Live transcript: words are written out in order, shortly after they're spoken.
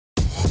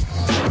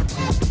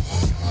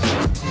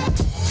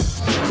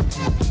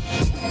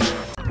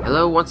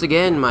Hello once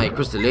again, my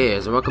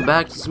Crystaliers, and welcome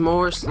back to some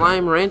more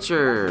Slime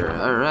Rancher.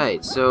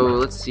 Alright, so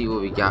let's see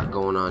what we got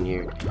going on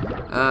here.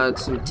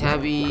 Some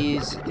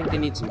tabbies. I think they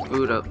need some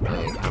food up. I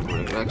have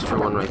an extra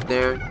one right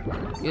there.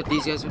 You got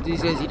these guys. What do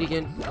these guys eat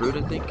again? Fruit,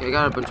 I think? I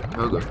got a bunch of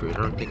pogo fruit.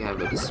 I don't think I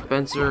have a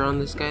dispenser on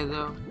this guy,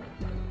 though.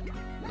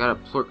 I got a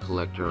plort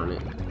collector on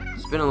it.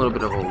 It's been a little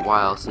bit of a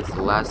while since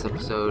the last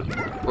episode.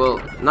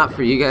 Well, not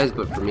for you guys,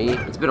 but for me.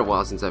 It's been a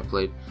while since I've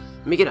played.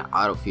 Let me get an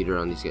auto feeder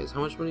on these guys. How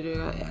much money do I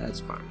got? Yeah,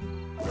 that's fine.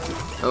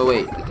 Oh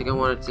wait, I think I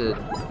wanted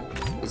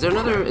to. Is there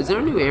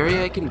a new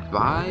area I can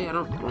buy? I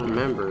don't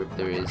remember if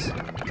there is.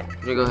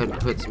 I'm gonna go ahead and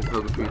put some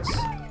pogo fruits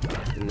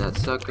in that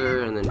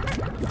sucker, and then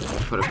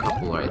put a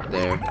couple right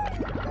there.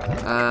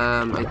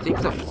 I think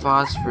the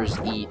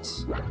phosphors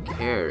eat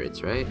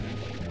carrots, right?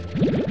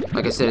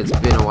 Like I said, it's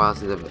been a while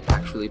since I've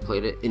actually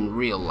played it in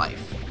real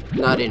life,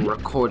 not in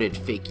recorded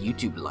fake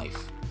YouTube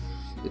life.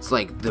 It's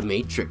like The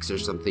Matrix or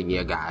something,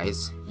 yeah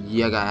guys.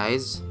 Yeah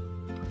guys.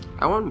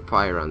 I want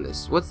fire on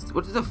this. What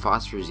do the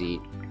phosphors eat?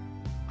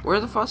 Where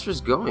are the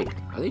phosphors going?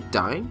 Are they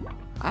dying?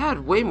 I had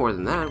way more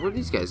than that. Where did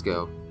these guys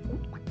go?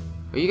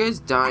 Are you guys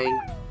dying?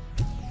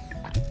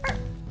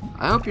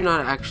 I hope you're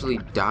not actually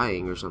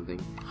dying or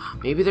something.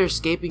 Maybe they're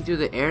escaping through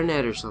the air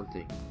net or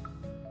something.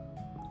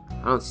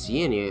 I don't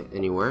see any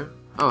anywhere.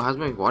 Oh, how's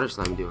my water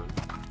slime doing?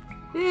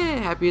 Yeah,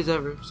 happy as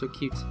ever. So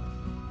cute.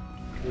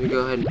 Let me go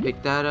ahead and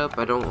pick that up.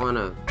 I don't want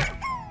to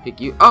pick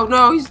you. Oh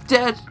no, he's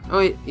dead. Oh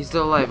wait, he's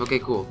still alive. Okay,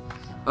 cool.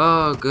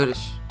 Oh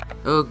goodish.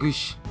 Oh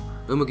goosh.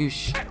 Oh my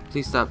goosh.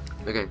 Please stop.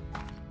 Okay.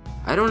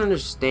 I don't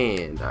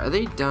understand. Are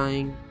they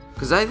dying?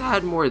 Because I've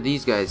had more of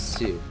these guys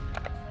too.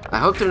 I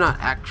hope they're not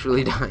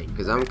actually dying,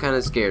 because I'm kind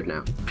of scared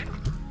now.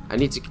 I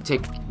need to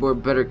take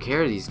better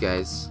care of these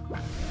guys.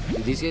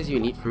 Do these guys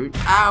even eat fruit?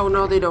 Ow,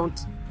 no they don't.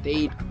 They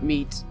eat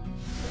meat.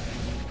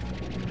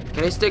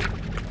 Can I stick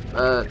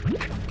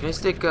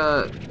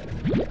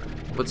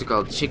what's it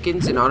called?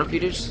 Chickens in auto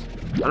feeders?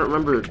 I don't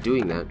remember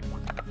doing that.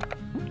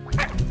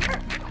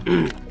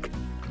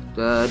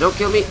 Don't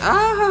kill me.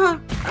 Ah!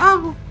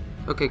 Ow!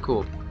 Okay,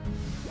 cool.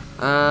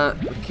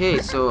 Okay,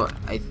 so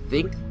I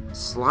think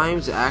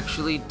slimes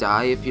actually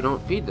die if you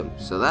don't feed them,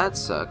 so that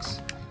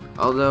sucks.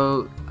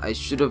 Although, I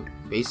should have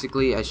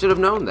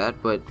known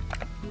that, but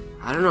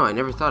I don't know, I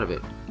never thought of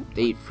it.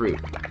 They eat fruit.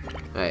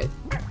 Alright,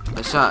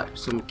 I shot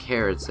some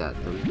carrots at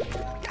them,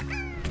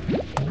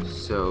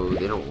 so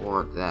they don't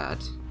want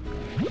that.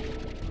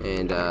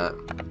 And,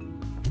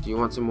 do you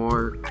want some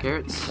more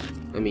carrots?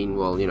 I mean,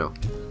 well, you know,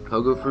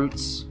 pogo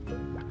fruits.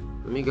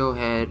 Let me go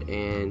ahead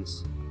and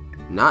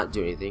not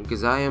do anything,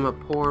 because I am a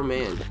poor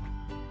man.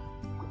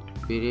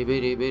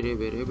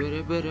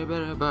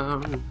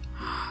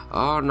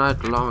 All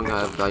night long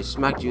I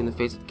smacked you in the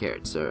face with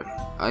carrots, sir.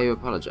 I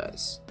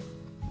apologize.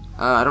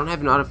 I don't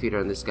have an auto feeder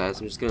on this guy,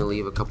 so I'm just gonna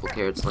leave a couple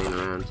carrots laying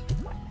around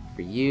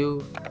for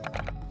you.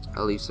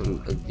 I'll leave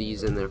some of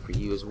these in there for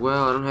you as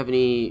well. I don't have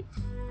any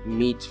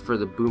meat for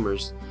the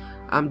boomers.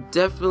 I'm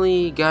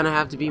definitely gonna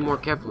have to be more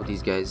careful with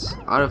these guys.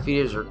 Auto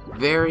feeders are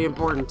very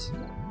important.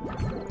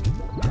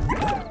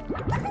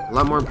 A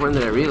lot more important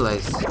than I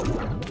realized.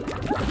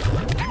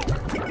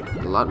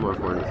 A lot more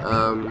important.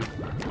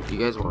 You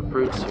guys want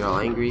fruits? You're all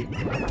angry.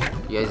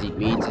 You guys eat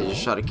meat. I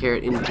just shot a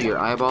carrot into your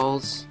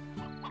eyeballs.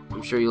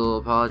 I'm sure you'll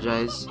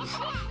apologize.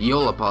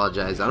 You'll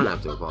apologize. I don't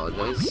have to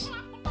apologize.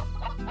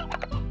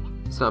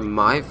 It's not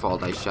my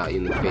fault I shot you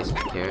in the face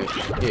with a carrot.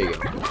 Here you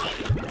go.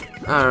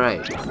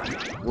 Alright.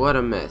 What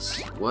a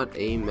mess. What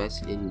a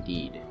mess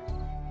indeed.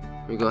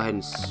 Let me go ahead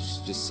and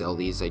just sell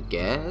these, I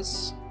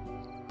guess.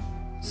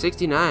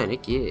 69.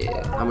 Heck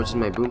yeah. How much is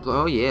my boom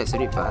plow? Oh yeah,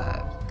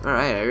 75.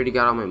 Alright, I already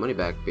got all my money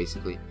back,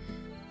 basically.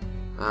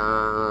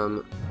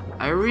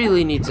 I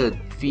really need to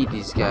feed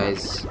these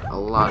guys a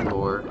lot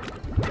more.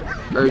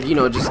 Or, you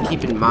know, just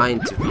keep in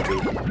mind to feed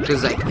them.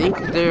 Because I think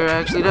they're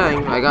actually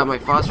dying. I got my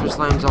phosphorus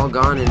slimes all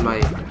gone, and my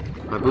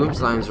boom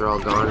slimes are all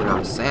gone, and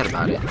I'm sad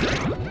about it.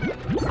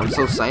 I'm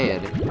so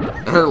sad.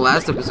 And the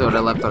last episode I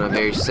left on a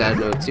very sad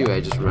note, too, I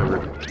just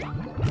remembered.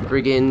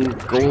 Friggin'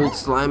 gold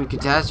slime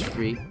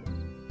catastrophe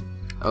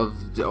of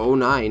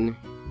 09.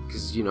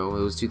 Because, you know,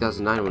 it was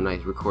 2009 when I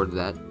recorded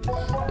that.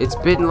 It's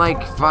been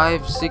like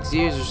 5-6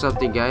 years or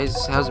something,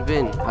 guys. How's it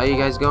been? How you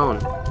guys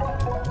going?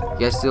 You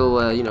guys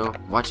still, you know,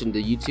 watching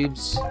the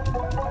YouTubes?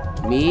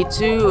 Me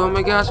too! Oh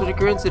my gosh, what a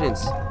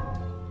coincidence!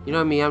 You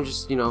know me, I'm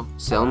just, you know,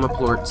 selling my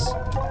plorts.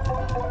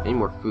 I need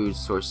more food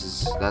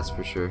sources, that's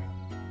for sure.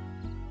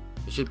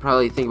 I should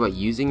probably think about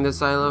using the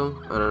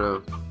silo. I don't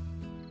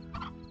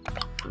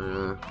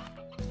know.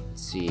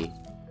 Let's see.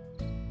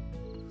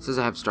 It says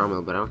I have star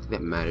mode, but I don't think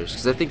that matters,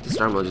 because I think the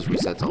star mode just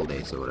resets all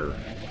day, so whatever.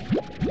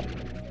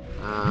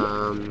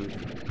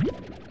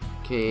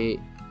 Okay,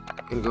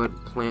 I'm gonna go ahead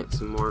and plant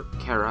some more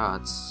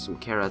carrots, some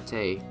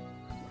karate.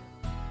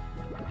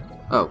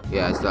 Oh,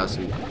 yeah, I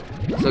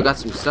still got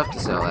some stuff to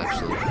sell,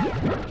 actually.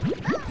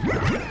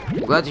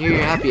 I'm glad to hear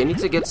you're happy. I need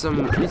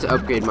to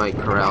upgrade my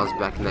corrals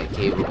back in that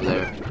cave over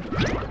there.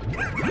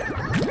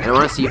 And I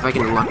want to see if I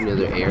can unlock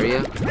another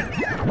area.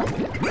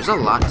 There's a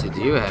lot to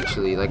do,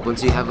 actually. Like,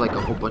 once you have, like,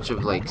 a whole bunch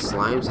of, like,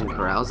 slimes and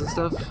corrals and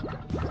stuff,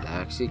 it's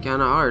actually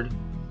kind of hard.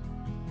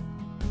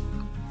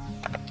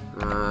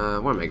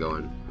 Where am I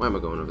going? Why am I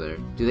going over there?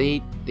 Do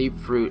they eat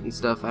fruit and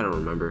stuff? I don't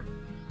remember.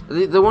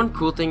 The one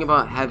cool thing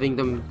about having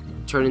them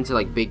turn into,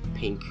 like, big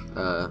pink,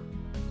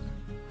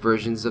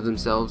 versions of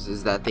themselves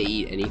is that they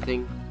eat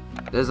anything.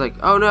 There's like,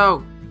 oh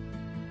no!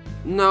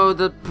 No,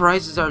 the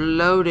prices are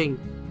loading.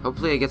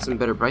 Hopefully I get some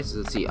better prices.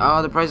 Let's see.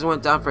 Oh, the prices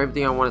went down for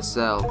everything I want to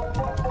sell.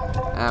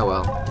 Ah,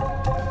 well.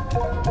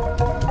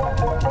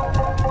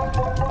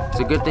 It's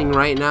a good thing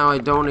right now I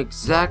don't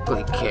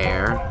exactly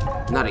care.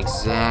 Not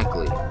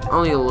exactly.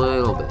 Only a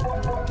little bit.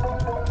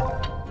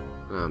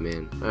 Oh,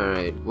 man.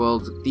 Alright. Well,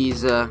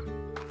 these, I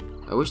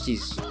wish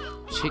these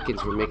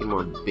chickens were making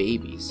more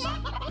babies.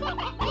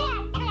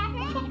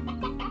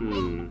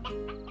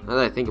 Now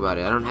that I think about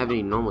it, I don't have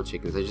any normal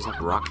chickens. I just have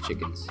rock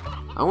chickens.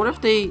 I wonder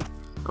if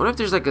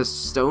there's like a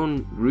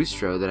stone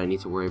roostro that I need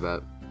to worry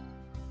about.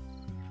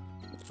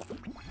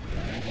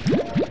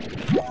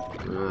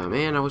 Oh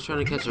man, I was trying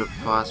to catch a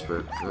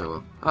phosphor. Oh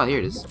well. Oh, here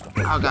it is.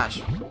 Oh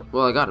gosh.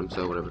 Well, I got him,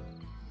 so whatever.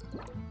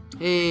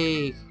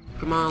 Hey,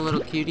 come on,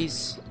 little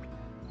cuties.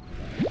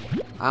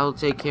 I'll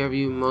take care of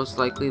you most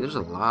likely. There's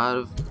a lot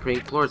of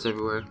pink plorts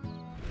everywhere.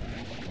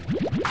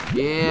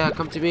 Yeah,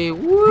 come to me.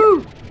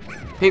 Woo!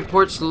 Pink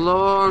plort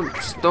storm!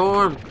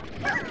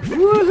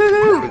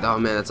 Woohoo! Oh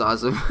man, that's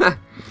awesome.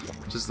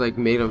 Just like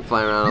made them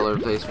fly around all over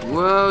the place.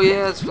 Whoa,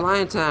 yeah, it's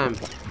flying time.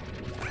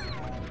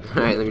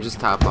 Alright, let me just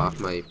top off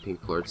my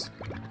pink plorts.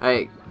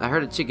 Alright, I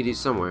heard a chickadee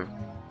somewhere.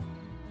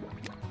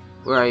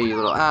 Where are you,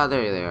 little? Ah,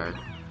 there they are.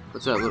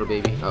 What's up, little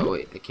baby? Oh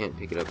wait, I can't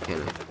pick it up,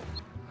 can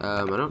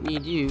I? I don't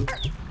need you.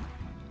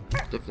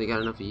 Definitely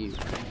got enough of you.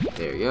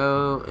 There you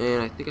go.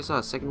 And I think I saw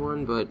a second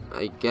one, but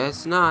I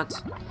guess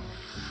not.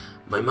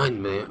 My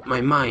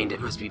mind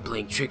must be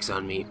playing tricks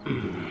on me.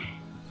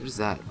 What is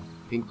that?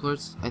 Pink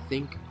plorts? I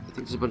think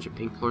there's a bunch of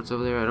pink plorts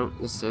over there. I don't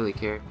necessarily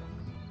care.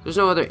 There's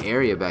no other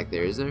area back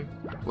there, is there?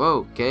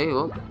 Whoa, okay,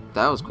 well,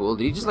 that was cool.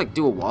 Did he just like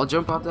do a wall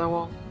jump off that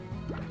wall?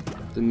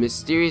 The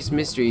mysterious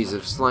mysteries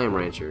of Slime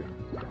Rancher.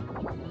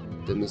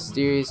 The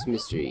mysterious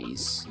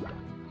mysteries.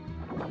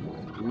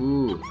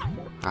 Ooh.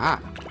 Ah.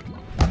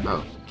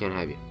 Oh, can't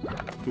have you.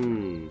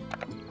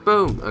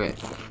 Boom. Okay.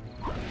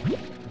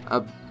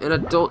 An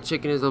adult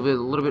chicken is a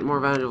little bit more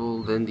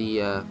valuable than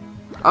the, oh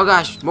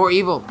gosh, more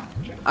evil!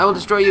 I will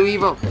destroy you,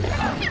 evil!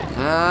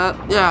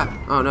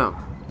 Yeah! Oh no.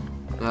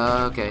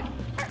 Okay.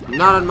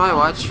 Not on my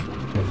watch.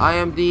 I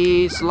am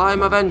the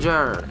Slime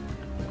Avenger!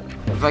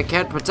 If I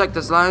can't protect the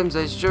slimes,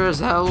 I sure as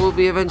hell will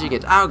be avenging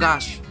it. Oh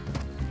gosh!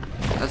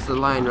 That's the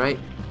line, right?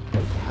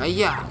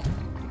 Yeah!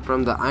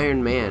 From the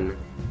Iron Man.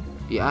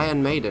 The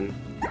Iron Maiden.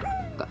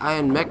 The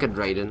Iron Mecha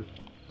Draden.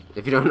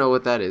 If you don't know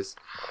what that is,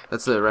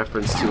 that's a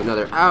reference to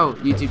another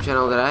YouTube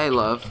channel that I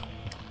love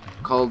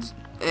called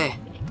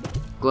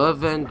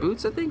Glove and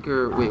Boots, I think,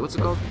 or wait, what's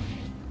it called?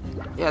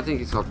 Yeah, I think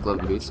it's called Glove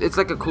and Boots. It's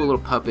like a cool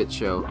little puppet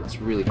show. It's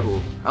really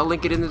cool. I'll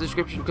link it in the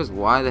description because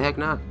why the heck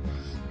not?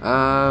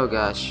 Oh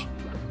gosh,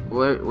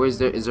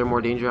 is there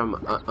more danger I'm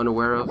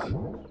unaware of?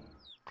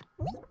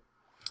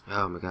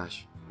 Oh my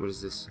gosh, what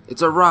is this?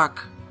 It's a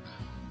rock.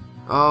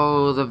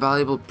 Oh, the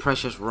valuable,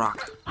 precious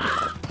rock.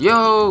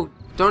 Yo,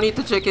 don't eat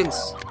the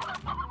chickens.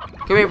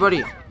 Come here,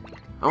 buddy.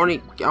 I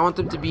want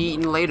them to be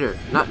eaten later,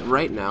 not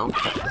right now.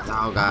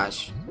 Oh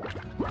gosh.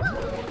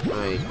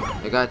 Alright,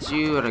 I got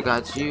you and I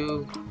got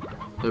you.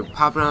 They're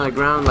popping on the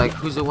ground like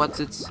who's it, what's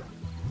it?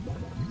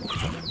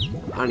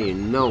 I don't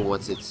even know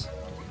what's it.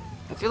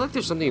 I feel like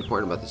there's something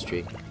important about this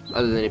tree,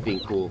 other than it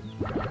being cool.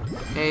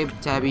 Hey,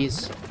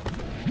 tabbies.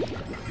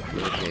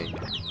 Okay.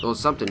 Well,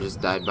 something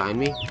just died behind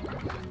me,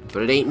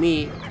 but it ain't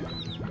me.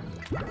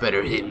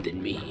 Better him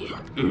than me.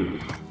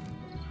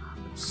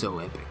 So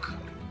epic.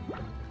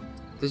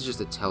 This is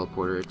just a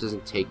teleporter. It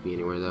doesn't take me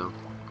anywhere though.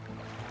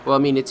 Well, I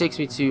mean, it takes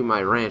me to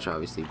my ranch,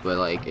 obviously, but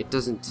like, it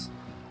doesn't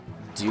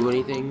do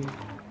anything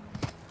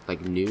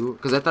like new.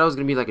 Because I thought it was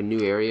gonna be like a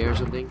new area or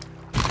something.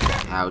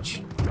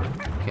 Ouch.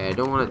 Okay, I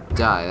don't want to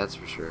die. That's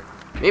for sure.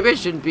 Maybe I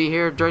shouldn't be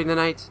here during the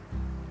night.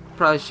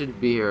 Probably shouldn't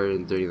be here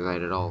during the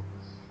night at all.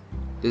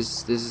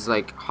 This is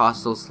like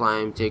hostile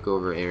slime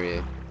takeover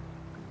area.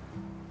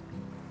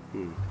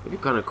 It'd be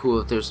kind of cool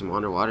if there's some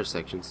underwater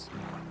sections.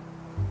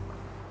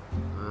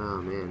 Oh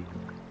man,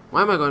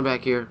 why am I going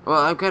back here? Well,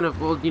 I'm kind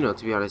of, well, you know,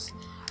 to be honest,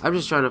 I'm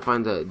just trying to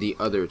find the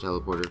other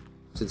teleporter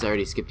since I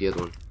already skipped the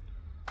other one.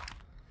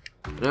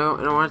 No,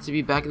 I don't want it to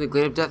be back in the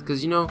Glade of Death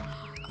because, you know,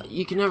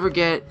 you can never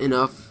get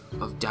enough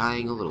of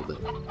dying a little bit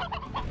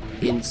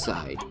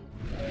inside,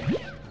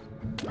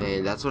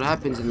 and that's what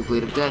happens in the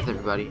Glade of Death,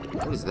 everybody.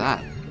 What is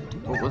that?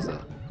 What was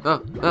that?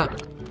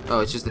 Oh,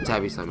 it's just the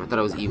tabby slime. I thought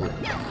it was evil.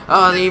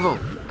 Oh, the evil.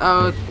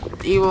 Oh,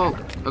 evil.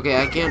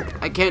 Okay,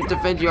 I can't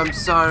defend you. I'm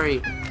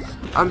sorry.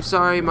 I'm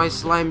sorry, my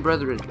slime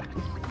brethren.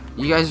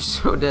 You guys are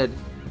so dead.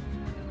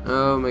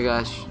 Oh my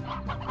gosh.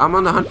 I'm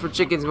on the hunt for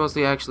chickens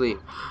mostly, actually.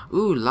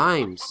 Ooh,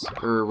 limes,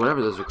 or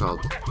whatever those are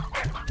called.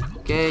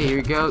 Okay, here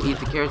we go. Eat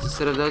the carrots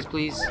instead of those,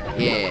 please.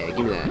 Yeah,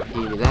 give me that.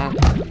 Give me that.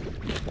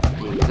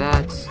 Give me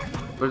that.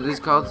 What are these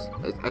called?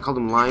 I call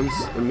them limes.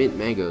 They're mint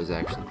mangoes,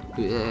 actually.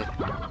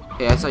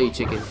 Hey, I saw you,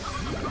 chicken.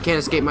 Can't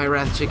escape my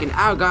wrath, chicken.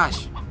 Ow,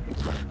 gosh.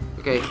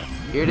 Okay,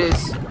 here it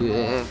is.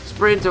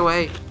 Sprint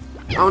away.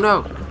 Oh,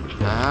 no.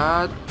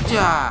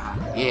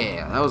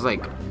 Yeah, that was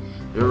like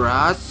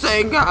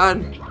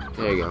Rasengan.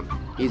 There you go.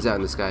 He's out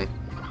in the sky.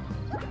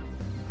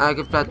 I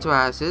can fly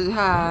twice as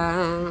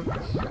high.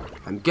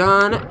 I'm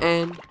gonna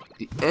end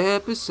the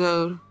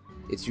episode.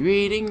 It's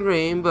reading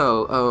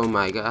Rainbow. Oh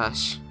my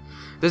gosh.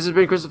 This has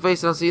been Crystal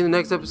Face, and I'll see you in the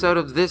next episode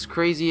of this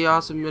crazy,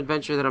 awesome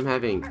adventure that I'm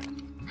having.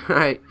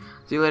 Alright,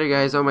 see you later,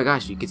 guys. Oh my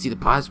gosh, you can see the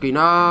pause screen.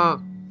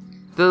 Oh,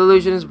 the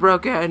illusion is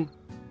broken.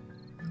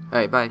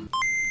 Alright, bye.